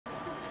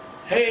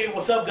Hey,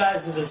 what's up,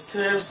 guys? This is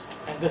Tibbs,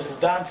 and this is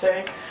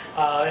Dante.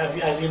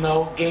 As you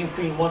know, Game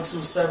Fiend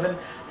 127.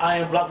 I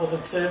am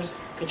Blockbuster Tibbs.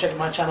 You can check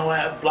my channel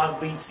at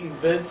BlockBT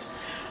Vids.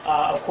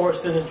 Of course,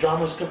 this is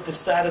Drama Scripted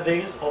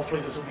Saturdays. Hopefully,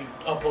 this will be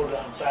uploaded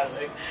on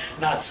Saturday,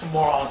 not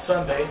tomorrow on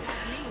Sunday.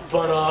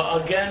 But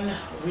again,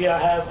 we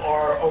have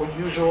our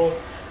usual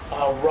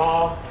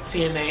Raw,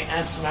 TNA,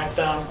 and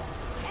SmackDown.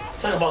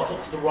 Talk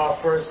about the Raw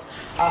first.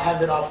 I'll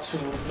hand it off to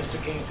Mr.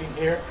 Game Fiend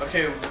here.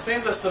 Okay, the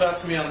things that stood out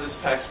to me on this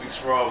past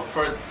week's Raw.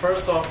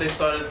 First off, they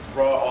started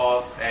Raw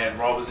off, and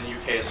Raw was in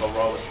UK, so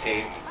Raw was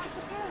taped.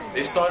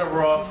 They started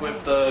Raw off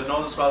with the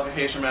no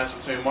disqualification match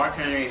between Mark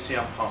Henry and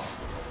CM Punk.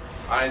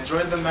 I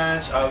enjoyed the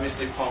match.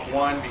 Obviously, Punk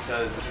won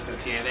because this is a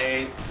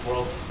TNA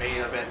World Main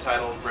Event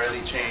title.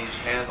 Rarely change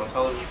hands on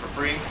television for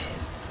free.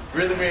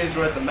 Really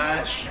enjoyed the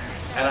match.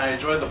 And I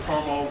enjoyed the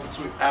promo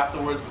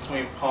afterwards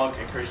between Punk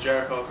and Chris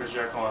Jericho. Chris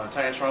Jericho on the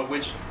Titantron,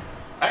 which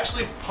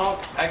actually Punk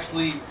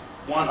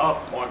won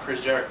up on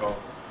Chris Jericho.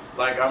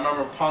 Like, I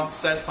remember Punk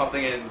said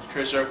something and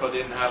Chris Jericho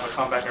didn't have a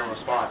comeback in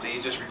response, and he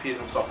just repeated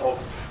himself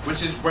over,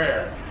 which is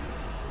rare.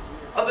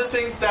 Other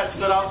things that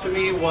stood out to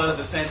me was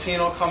the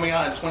Santino coming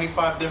out in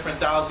 25 different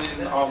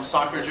thousand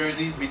soccer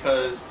jerseys,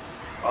 because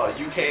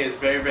UK is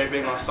very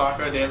big on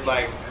soccer. There's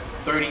like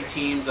 30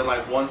 teams in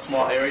like one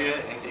small area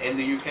in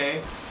the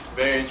UK.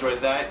 Very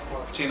enjoyed that.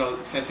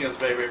 Santino's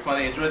very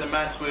funny. Enjoyed the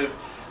match with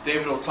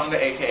David Otunga,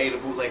 aka the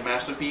Bootleg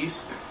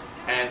Masterpiece,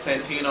 and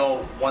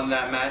Santino won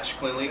that match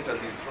cleanly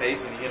because he's the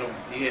face, and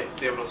he hit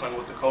David Otunga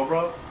with the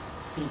Cobra.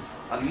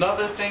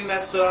 Another thing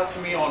that stood out to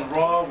me on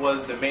Raw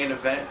was the main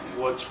event,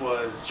 which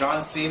was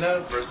John Cena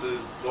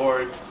versus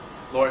Lord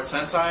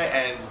Sentai,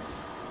 and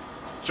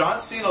John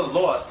Cena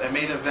lost a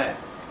main event.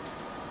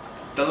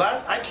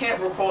 I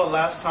can't recall the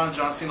last time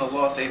John Cena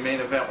lost a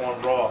main event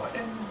on Raw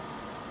in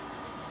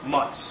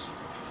months,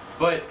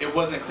 but it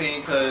wasn't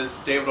clean because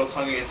David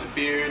Otunga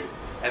interfered,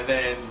 and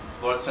then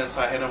Lord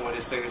Sentai hit him with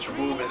his signature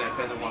move, and then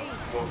pinned him on.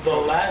 The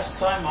last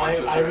time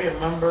I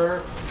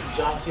remember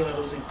John Cena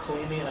losing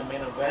cleanly in a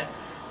main event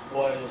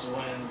was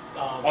when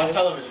on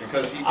television,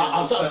 because he did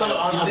lose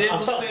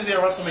cleanly at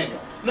WrestleMania.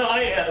 No,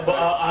 but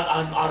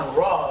on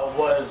Raw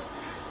was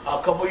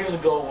a couple years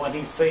ago when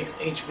he faced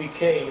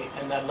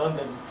HBK in that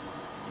London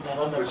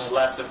which match.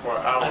 Lasted for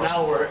an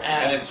hour.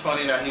 And it's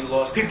funny that he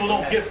lost. People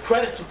don't give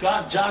credit to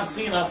John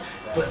Cena,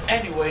 but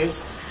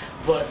anyways,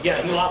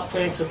 yeah, he lost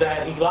cleanly to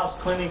that. He lost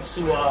cleanly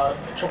to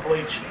Triple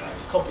H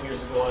a couple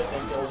years ago. I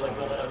think it was like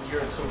a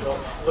year or two ago,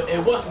 but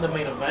it wasn't the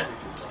main event.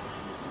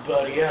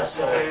 But yeah,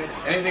 so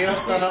anything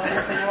else stand up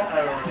for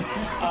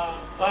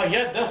you?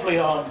 Yeah, definitely.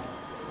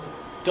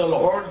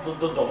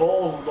 The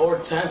whole Lord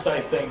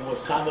Tensai thing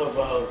was kind of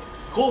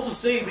cool to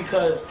see,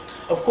 because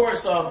of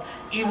course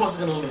he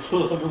wasn't going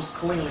to lose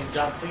cleanly,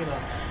 John Cena,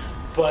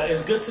 but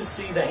it's good to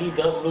see that he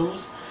does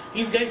lose.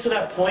 He's getting to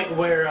that point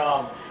where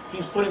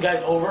he's putting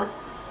guys over.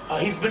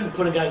 He's been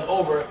putting guys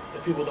over,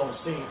 if people don't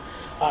see.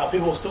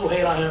 People still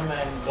hate on him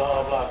and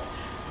blah blah,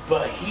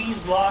 but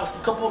he's lost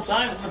a couple of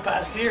times in the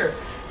past year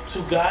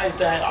to guys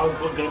that are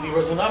going to be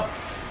risen up.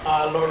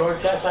 Lord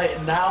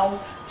Tensai now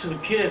to the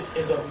kids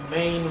is a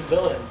main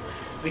villain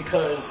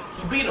because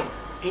he beat him,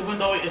 even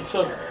though it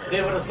took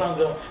David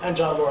Otunga and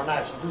John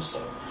Laurinaitis to do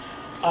so.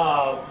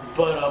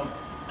 But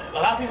a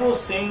lot of people are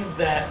saying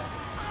that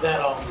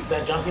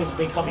John Cena is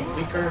becoming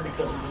weaker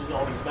because he's losing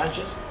all these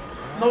matches.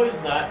 No, he's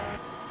not,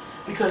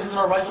 because he's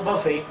going to rise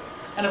above fate,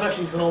 and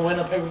eventually he's going to win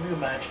a pay-per-view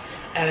match,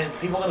 and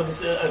people are going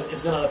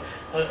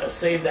to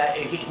say that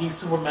he's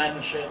Superman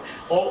and shit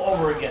all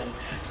over again.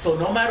 So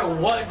no matter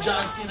what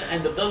John Cena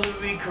and the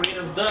WWE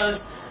creative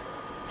does,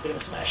 they're going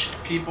to smash it.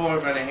 People are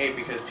going to hate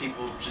because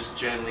people just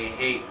generally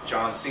hate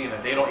John Cena.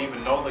 They don't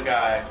even know the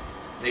guy.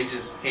 They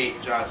just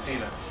hate John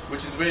Cena.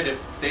 Which is weird.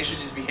 If they should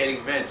just be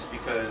hating Vince,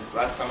 because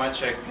last time I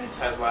checked, Vince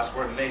has the last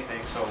word on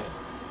anything. So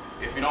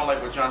if you don't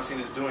like what John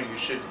Cena is doing, you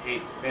should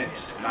hate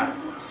Vince, not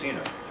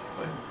Cena.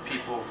 But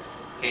people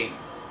hate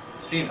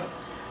Cena.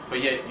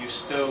 But yet you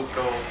still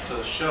go to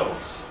the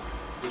shows,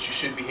 which you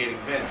should be hating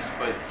Vince.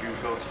 But you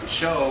go to the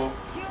show,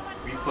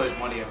 we put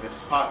money in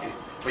Vince's pocket.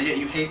 But yet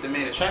you hate the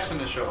main attraction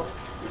of the show,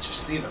 which is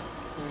Cena.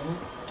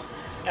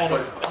 And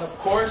of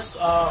course,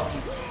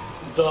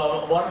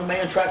 one of the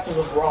main attractions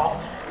of Raw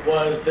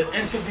was the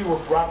interview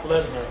with Brock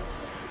Lesnar.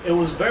 It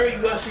was very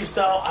UFC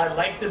style. I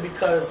liked it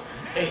because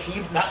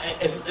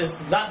it's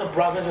not the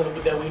Brock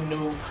Lesnar that we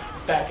knew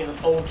back in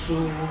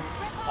 '02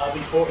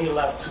 before he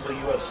left to the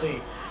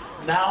UFC.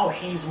 Now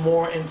he's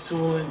more into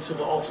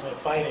the Ultimate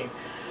Fighting,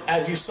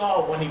 as you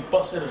saw when he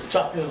busted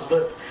his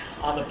lip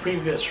on the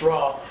previous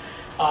Raw.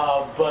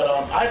 But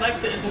I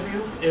liked the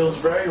interview. It was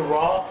very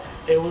raw.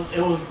 It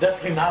was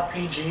definitely not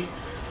PG,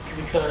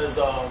 because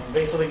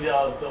basically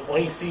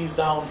when he sees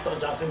down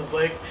John Cena's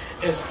leg,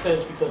 it's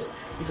pissed because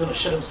he's gonna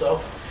shit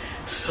himself.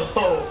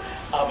 So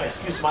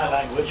excuse my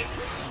language,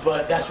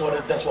 but that's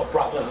what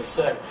Brock Lesnar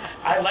said.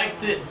 I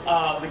liked it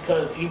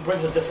because he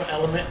brings a different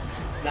element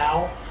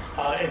now.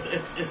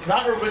 It's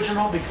not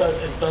original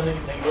because it's done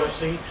in the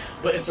UFC,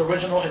 but it's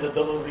original in the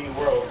WWE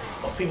world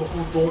of people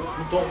who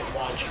don't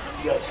watch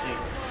UFC.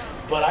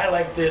 but I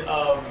liked it.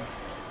 I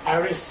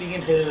already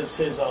seen his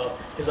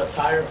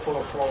attire for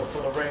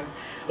the ring.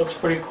 Looks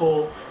pretty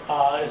cool.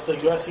 It's the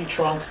UFC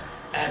trunks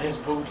and his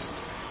boots.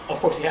 Of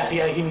course, he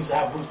needs to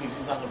have boots because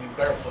he's not going to be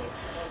barefoot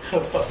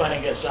fighting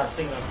against John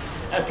Cena.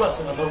 And plus,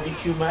 in the no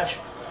DQ match,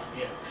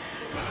 yeah.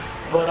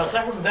 But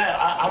aside from that,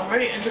 I'm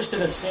very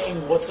interested in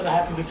seeing what's going to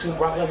happen between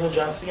Brock Lesnar and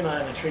John Cena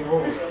in the Extreme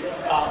Rules.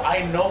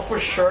 I know for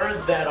sure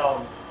that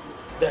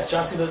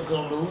John Cena is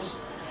going to lose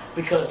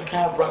because you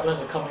can't have Brock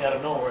Lesnar coming out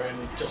of nowhere and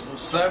just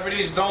lose.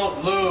 Celebrities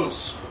don't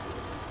lose.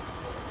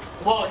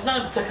 Well, he's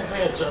not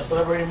technically a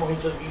celebrity anymore.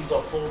 He's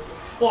a full,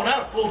 well,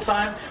 not a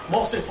full-time,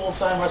 mostly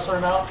full-time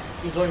wrestler now.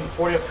 He's doing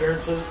 40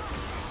 appearances.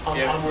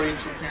 42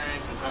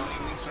 appearances. And how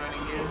many weeks are in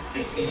a year?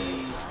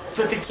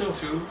 52.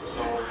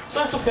 So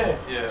that's okay.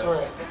 Yeah. It's all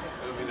right.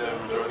 It'll be the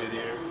majority of the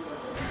year.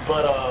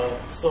 But,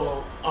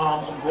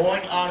 I'm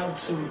going on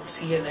to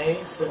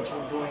TNA since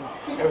we're doing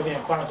everything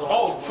in chronological.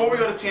 Oh, before we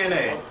go to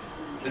TNA,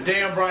 the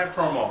Dan Bryan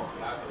promo.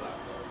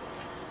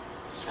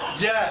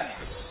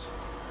 Yes.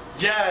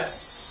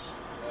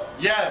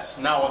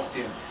 Now on to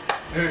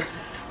TNA.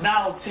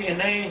 Now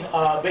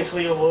TNA,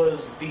 basically it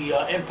was the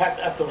Impact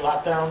after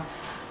lockdown.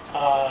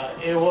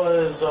 It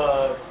was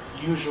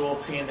usual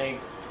TNA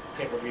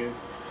pay-per-view.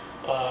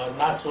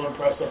 Not so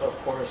impressive, of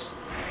course.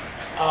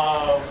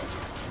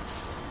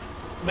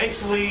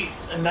 Basically,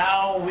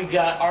 now we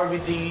got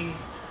RVD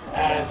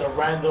as a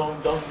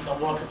random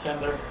number one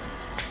contender.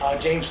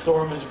 James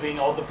Storm is being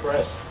all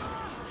depressed.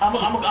 I'm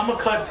gonna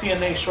cut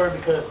TNA short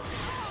because,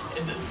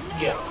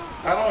 yeah.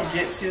 I don't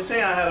get. See, the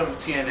thing I had of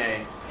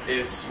TNA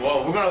is,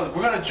 well, we're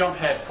gonna jump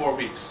ahead 4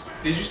 weeks.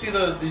 Did you see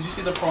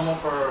the promo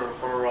for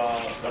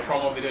the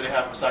promo video they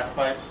have for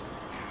Sacrifice?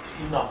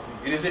 Nothing.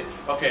 It is it?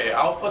 Okay,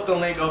 I'll put the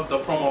link of the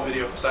promo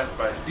video for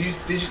Sacrifice. Did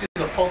you see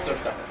the poster of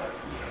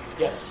Sacrifice?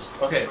 Yes.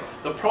 Okay,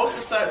 the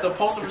poster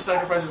for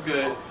Sacrifice is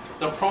good.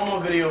 The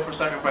promo video for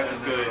Sacrifice is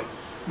good,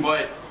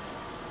 but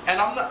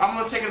I'm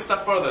gonna take it a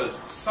step further.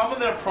 Some of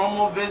their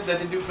promo vids that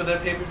they do for their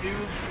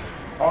pay-per-views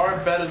are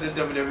better than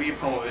WWE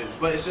promo vids,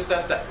 but it's just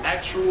that the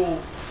actual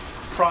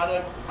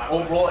product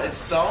overall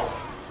itself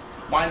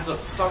winds up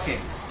sucking.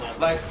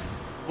 Like,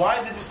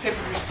 why did this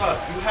pay-per-view suck?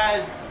 You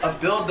had a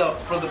build-up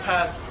for the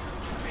past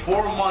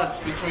 4 months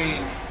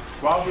between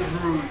Robert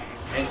Roode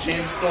and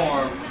James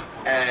Storm,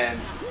 and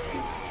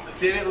it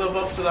didn't live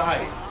up to the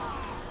hype.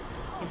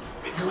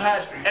 You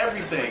had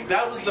everything.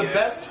 That was the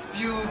best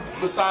feud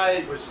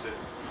besides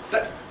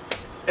that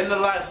in the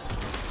last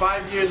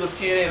 5 years of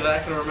TNA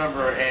that I can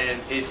remember, and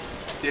it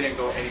didn't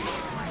go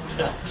anywhere.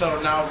 So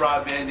now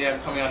Rob Van Dam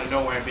coming out of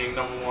nowhere and being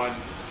 #1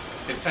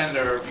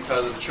 contender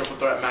because of the triple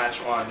threat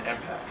match on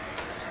Impact.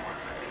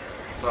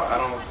 So I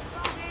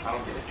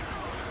don't get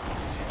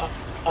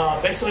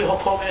it. Basically,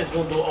 Hulk Hogan is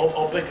going to do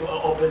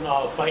open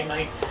fight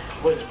night,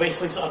 which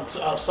basically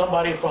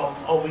somebody from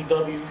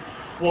OVW.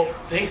 Well,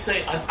 they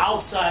say an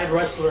outside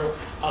wrestler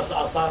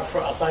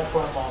aside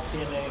from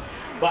TNA,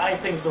 but I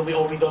think it's going to be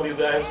OVW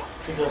guys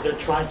because they're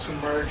trying to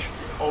merge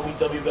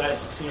OVW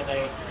guys to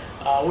TNA,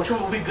 which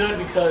will be good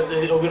because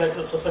it will be like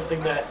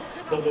something that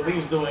WWE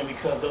is doing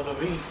because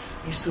WWE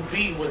used to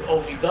be with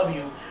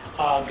OVW,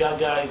 got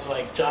guys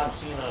like John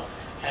Cena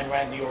and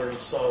Randy Orton.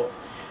 So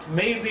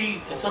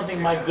maybe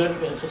something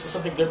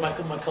something good might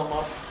come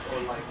up.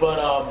 But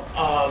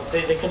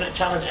they can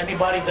challenge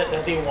anybody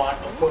that they want,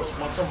 of course,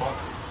 once a month.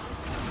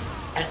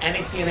 And any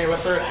TNA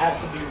wrestler has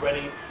to be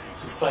ready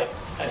to fight,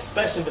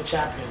 especially the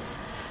champions.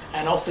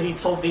 And also he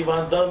told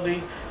Devon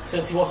Dudley,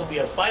 since he wants to be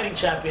a fighting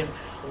champion,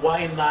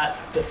 why not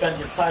defend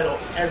your title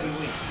every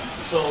week?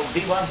 So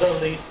Devon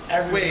Dudley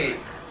Wait.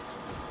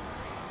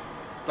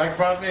 Like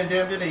Rob Van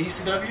Dam did in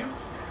ECW?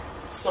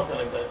 Something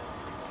like that.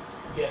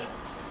 Yeah.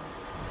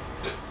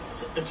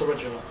 It's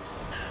original.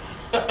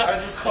 I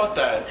just caught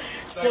that.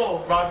 So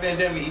like Rob Van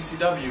Dam in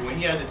ECW when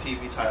he had the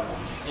TV title.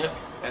 Yep.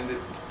 And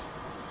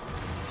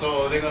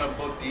so they're gonna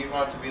book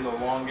Devon to be the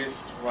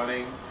longest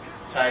running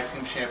tag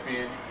team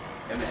champion,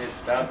 and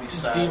that would be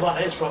sad. Devon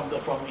is from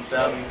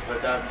ECW.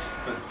 But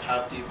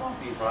have Devon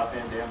beat Rob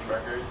Van Dam's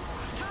record?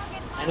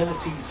 And it's a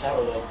TV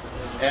title though.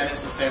 And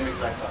it's the same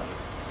exact title.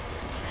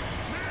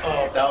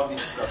 That would be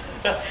disgusting.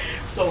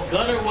 So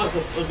Gunner was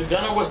the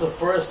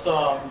first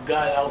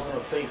guy that was going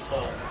to face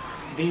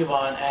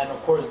Devon, and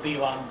of course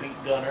Devon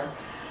beat Gunner.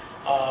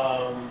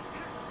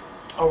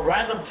 A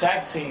random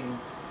tag team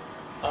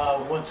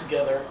went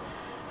together,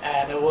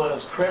 and it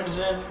was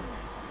Crimson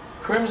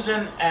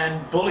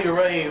and Bully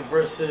Ray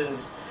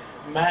versus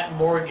Matt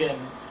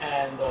Morgan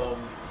and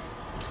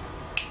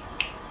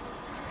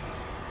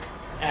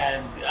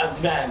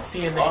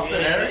TNA.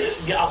 Austin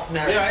Aries? Yeah, Austin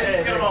Aries. Yeah, I didn't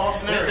forget about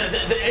Austin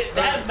Aries.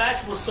 That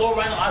match was so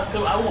random,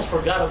 I almost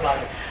forgot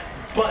about it.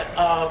 But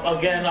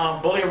again,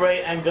 Bully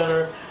Ray and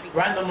Gunner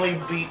randomly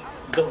beat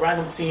the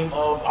random team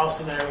of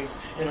Austin Aries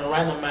in a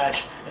random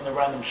match in the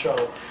random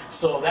show.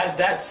 So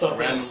that's something.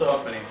 Random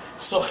company.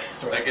 So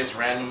that gets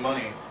random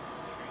money.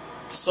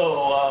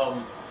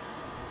 So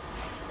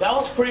that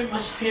was pretty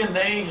much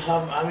TNA.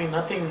 I mean,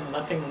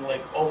 nothing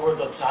like over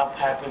the top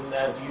happened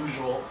as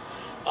usual.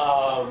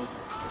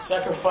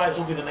 Sacrifice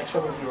will be the next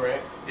pay-per-view,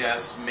 right?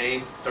 Yes, May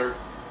 3rd.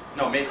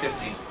 No, May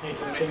 15th. May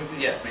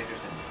 15th? Yes, May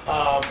 15th.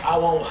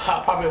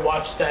 I'll probably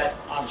watch that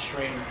on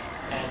stream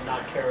and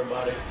not care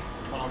about it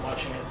while I'm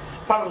watching it.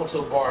 Probably go to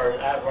a bar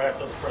right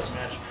after the first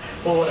match.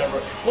 But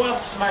whatever. Going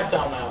off to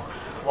SmackDown now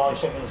while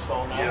he's checking his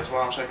phone now. Yes,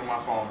 while I'm checking my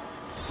phone.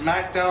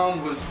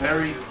 SmackDown was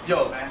very...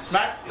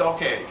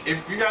 Okay,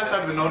 if you guys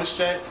haven't noticed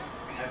yet,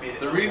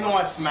 the reason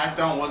why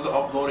SmackDown wasn't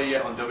uploaded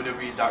yet on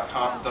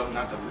WWE.com,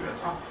 not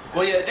WWE.com,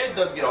 well yeah, it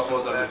does get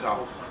uploaded on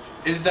WWE.com,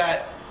 is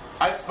that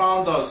I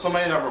found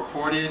somebody that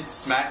recorded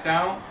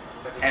SmackDown,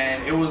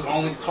 and it was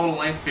only total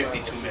length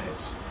 52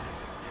 minutes.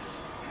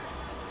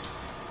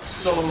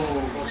 So,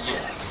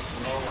 yeah,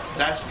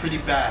 that's pretty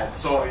bad.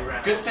 So,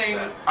 good thing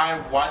I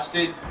watched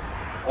it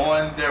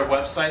on their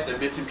website, the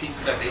bits and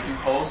pieces that they do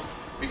post,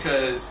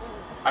 because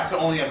I could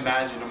only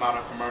imagine the amount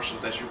of commercials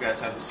that you guys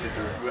had to sit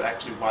through if you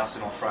actually watched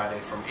it on Friday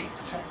from 8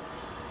 to 10.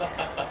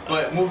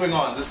 But moving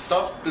on, the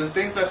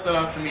things that stood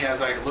out to me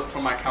as I looked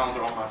for my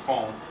calendar on my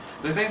phone,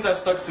 the things that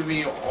stuck to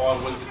me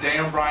was the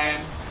Daniel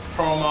Bryan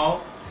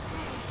promo,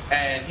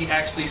 and he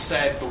actually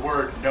said the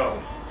word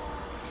no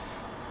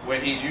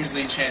when he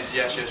usually chants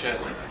yes, yes,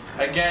 yes.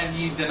 Again,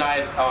 he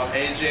denied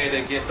AJ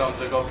to get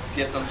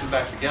them two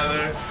back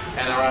together,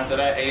 and then after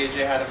that,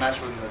 AJ had a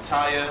match with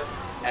Natalya,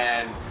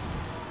 and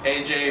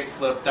AJ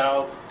flipped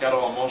out, got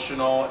all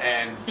emotional,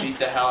 and beat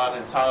the hell out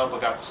of Natalya, but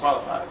got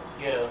disqualified.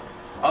 Yeah.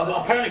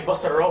 Apparently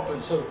busted her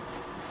open too.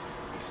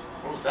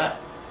 What was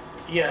that?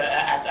 Yeah,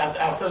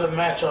 after the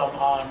match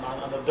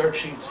on the dirt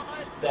sheets,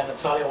 that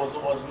Natalya was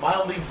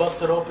mildly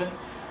busted open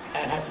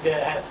and had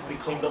to be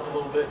cleaned up a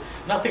little bit.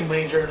 Nothing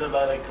major,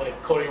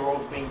 like Cody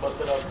Rhodes being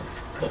busted up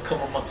a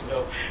couple months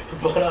ago.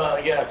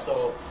 But yeah,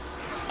 so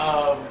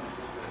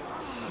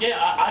yeah,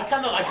 I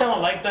kind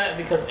of like that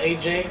because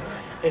AJ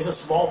is a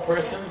small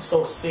person,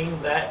 so seeing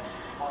that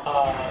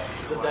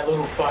that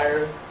little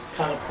fire,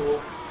 kind of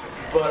cool.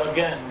 But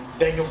again,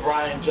 Daniel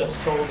Bryan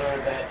just told her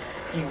that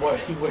he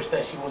wished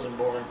that she wasn't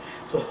born,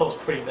 so that was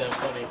pretty damn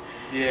funny.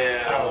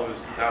 Yeah,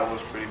 that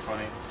was pretty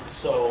funny.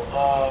 So,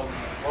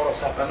 what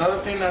else happened? Another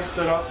thing that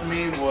stood out to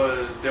me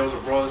was there was a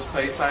Brawlers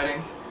Clay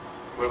sighting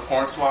with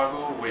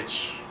Hornswoggle,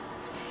 which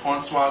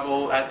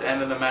Hornswoggle, at the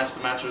end of the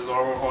match was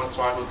over,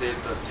 Hornswoggle did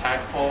the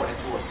tag pole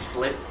into a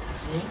split,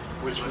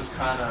 which was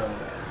kind of,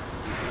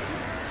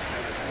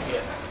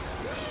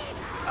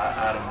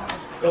 I don't know.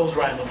 It was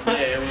random. Yeah,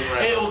 it was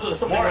random. It was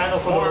something random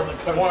for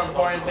the more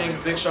important things,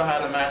 Big Show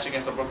had a match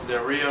against Alberto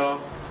Del Rio.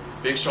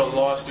 Big Show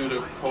lost due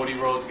to Cody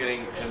Rhodes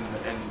getting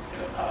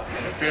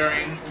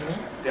interfering.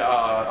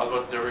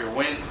 Alberto Del Rio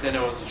wins. Then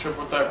there was a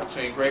triple threat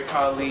between Great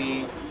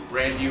Khali,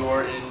 Randy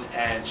Orton,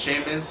 and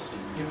Sheamus.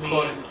 You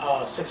mean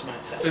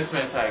six-man tag?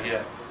 Six-man tag,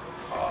 yeah.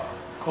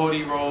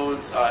 Cody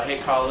Rhodes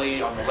hit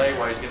Khali on the leg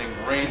while he's getting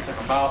the ring, took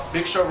him out.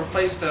 Big Show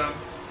replaced him,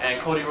 and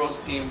Cody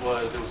Rhodes' team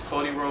was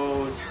Cody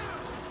Rhodes.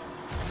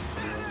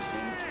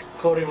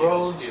 Cody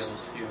Rhodes.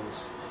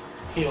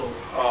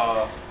 Heels.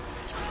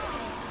 What's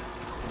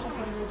on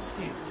Cody Rhodes'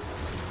 team?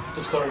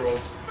 Just Cody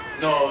Rhodes.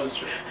 No, it was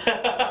true.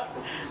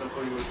 What's on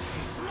Cody Rhodes'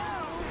 team?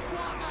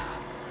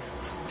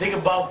 Think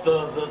about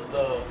the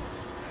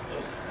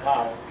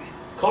wow.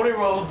 Cody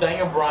Rhodes,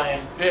 Daniel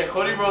Bryan. Yeah,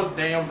 Cody Rhodes,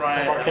 Daniel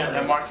Bryan,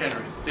 and Mark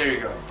Henry. There you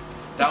go.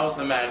 That was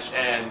the match,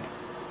 and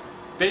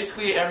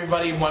basically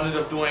everybody ended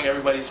up doing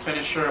everybody's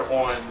finisher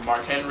on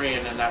Mark Henry,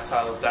 and then that's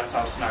how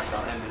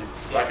SmackDown ended.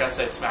 Like I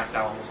said,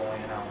 SmackDown was only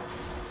an hour.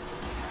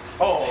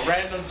 Oh, a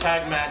random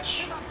tag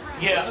match.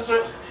 Yeah,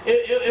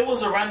 it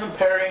was a random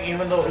pairing,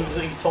 even though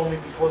he told me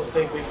before the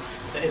taping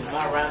that it's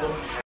not random.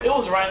 It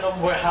was random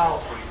where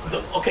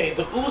the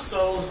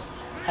Usos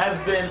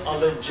have been a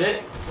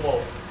legit.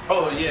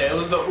 Oh yeah, it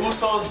was the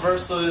Usos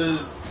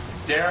versus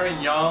Darren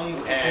Young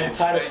and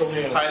Titus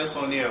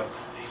O'Neil.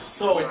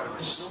 So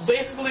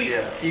basically,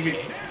 yeah, you can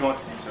go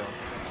into detail.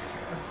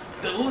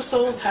 The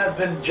Usos have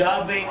been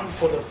jobbing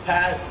for the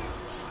past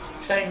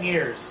 10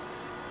 years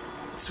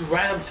to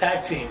random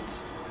tag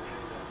teams.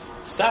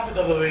 Stop it,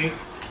 WWE.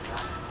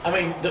 I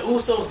mean, the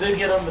Usos did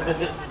get a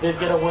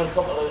win a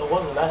couple.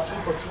 Was it last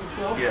week or 2 weeks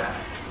ago? Yeah.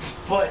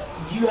 But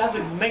you have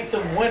to make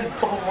them win a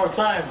couple more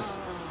times.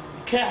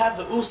 You can't have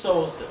the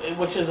Usos,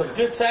 which is a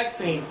good tag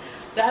team,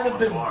 that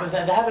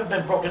haven't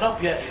been broken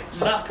up yet.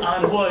 Knock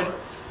on wood.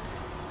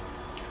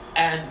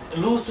 And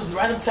lose to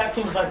random tag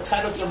teams like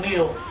Titus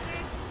O'Neil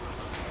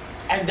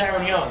and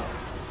Darren Young.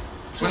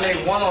 When they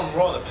won on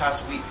Raw the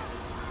past week.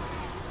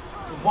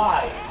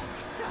 Why?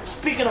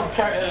 Speaking of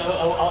random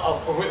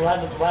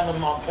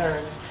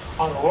pairings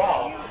on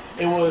Raw,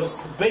 it was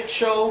Big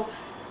Show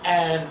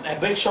and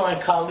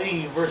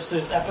Khali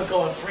versus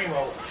Epico and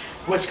Primo,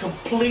 which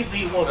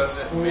completely was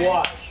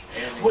squashed,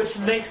 which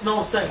makes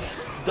no sense.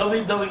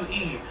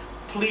 WWE,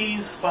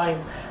 please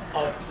find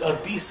a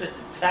decent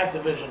tag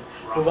division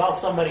without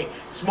somebody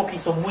smoking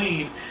some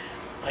weed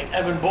like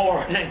Evan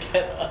Bourne and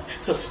get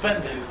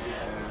suspended.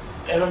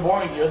 Evan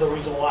Bourne, you're the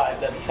reason why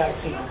that the tag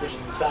team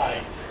division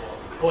died.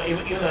 Well,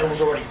 even though it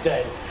was already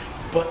dead.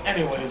 But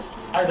anyways,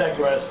 I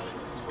digress.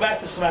 Back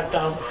to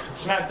SmackDown.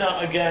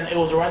 SmackDown again. It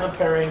was a random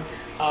pairing.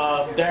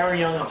 Darren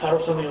Young and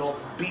Titus O'Neil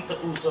beat the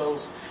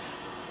Usos.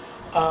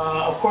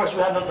 Of course,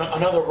 we had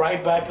another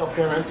Ryback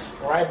appearance.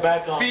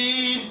 Ryback on.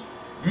 Feed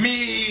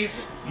me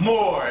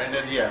more, and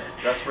then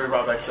that's where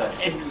Ryback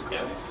says.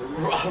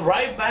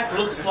 Ryback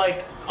looks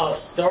like a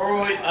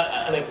steroid,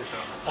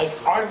 like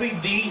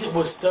RVD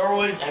with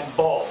steroids and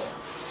bald.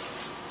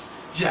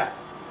 Yeah,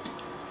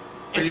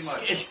 pretty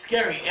much. It's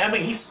scary. I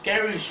mean, he's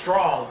scary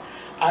strong.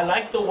 I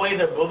like the way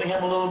they're building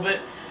him a little bit,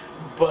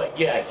 but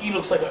yeah, he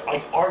looks like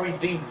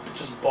RVD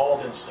just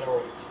bald and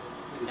steroids.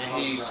 And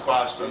he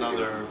squashed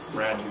another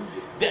brand new.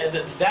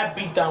 That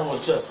beatdown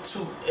was just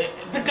too.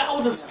 The guy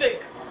was a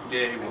stick.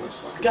 Yeah, he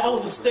was. The guy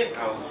was a stick.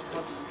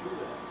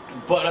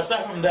 But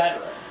aside from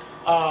that,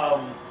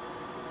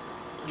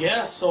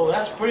 yeah. So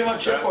that's pretty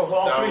much it for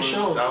all three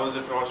shows. That was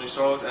it for all three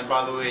shows. And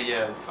by the way,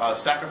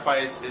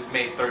 Sacrifice is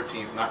May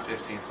 13th, not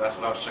 15th. That's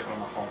what I was checking on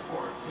my phone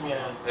for.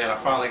 Yeah. And I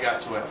finally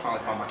got to it. I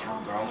finally found my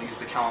calendar. I only use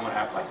the calendar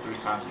app like 3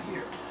 times a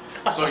year.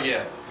 So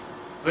yeah.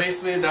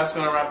 Basically, that's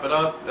going to wrap it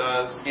up.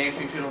 This is Game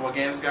Feed About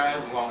Games,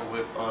 guys, along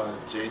with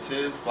J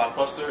Tibbs,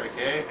 Blockbuster,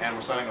 aka, and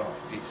we're signing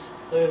off. Peace.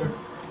 Later.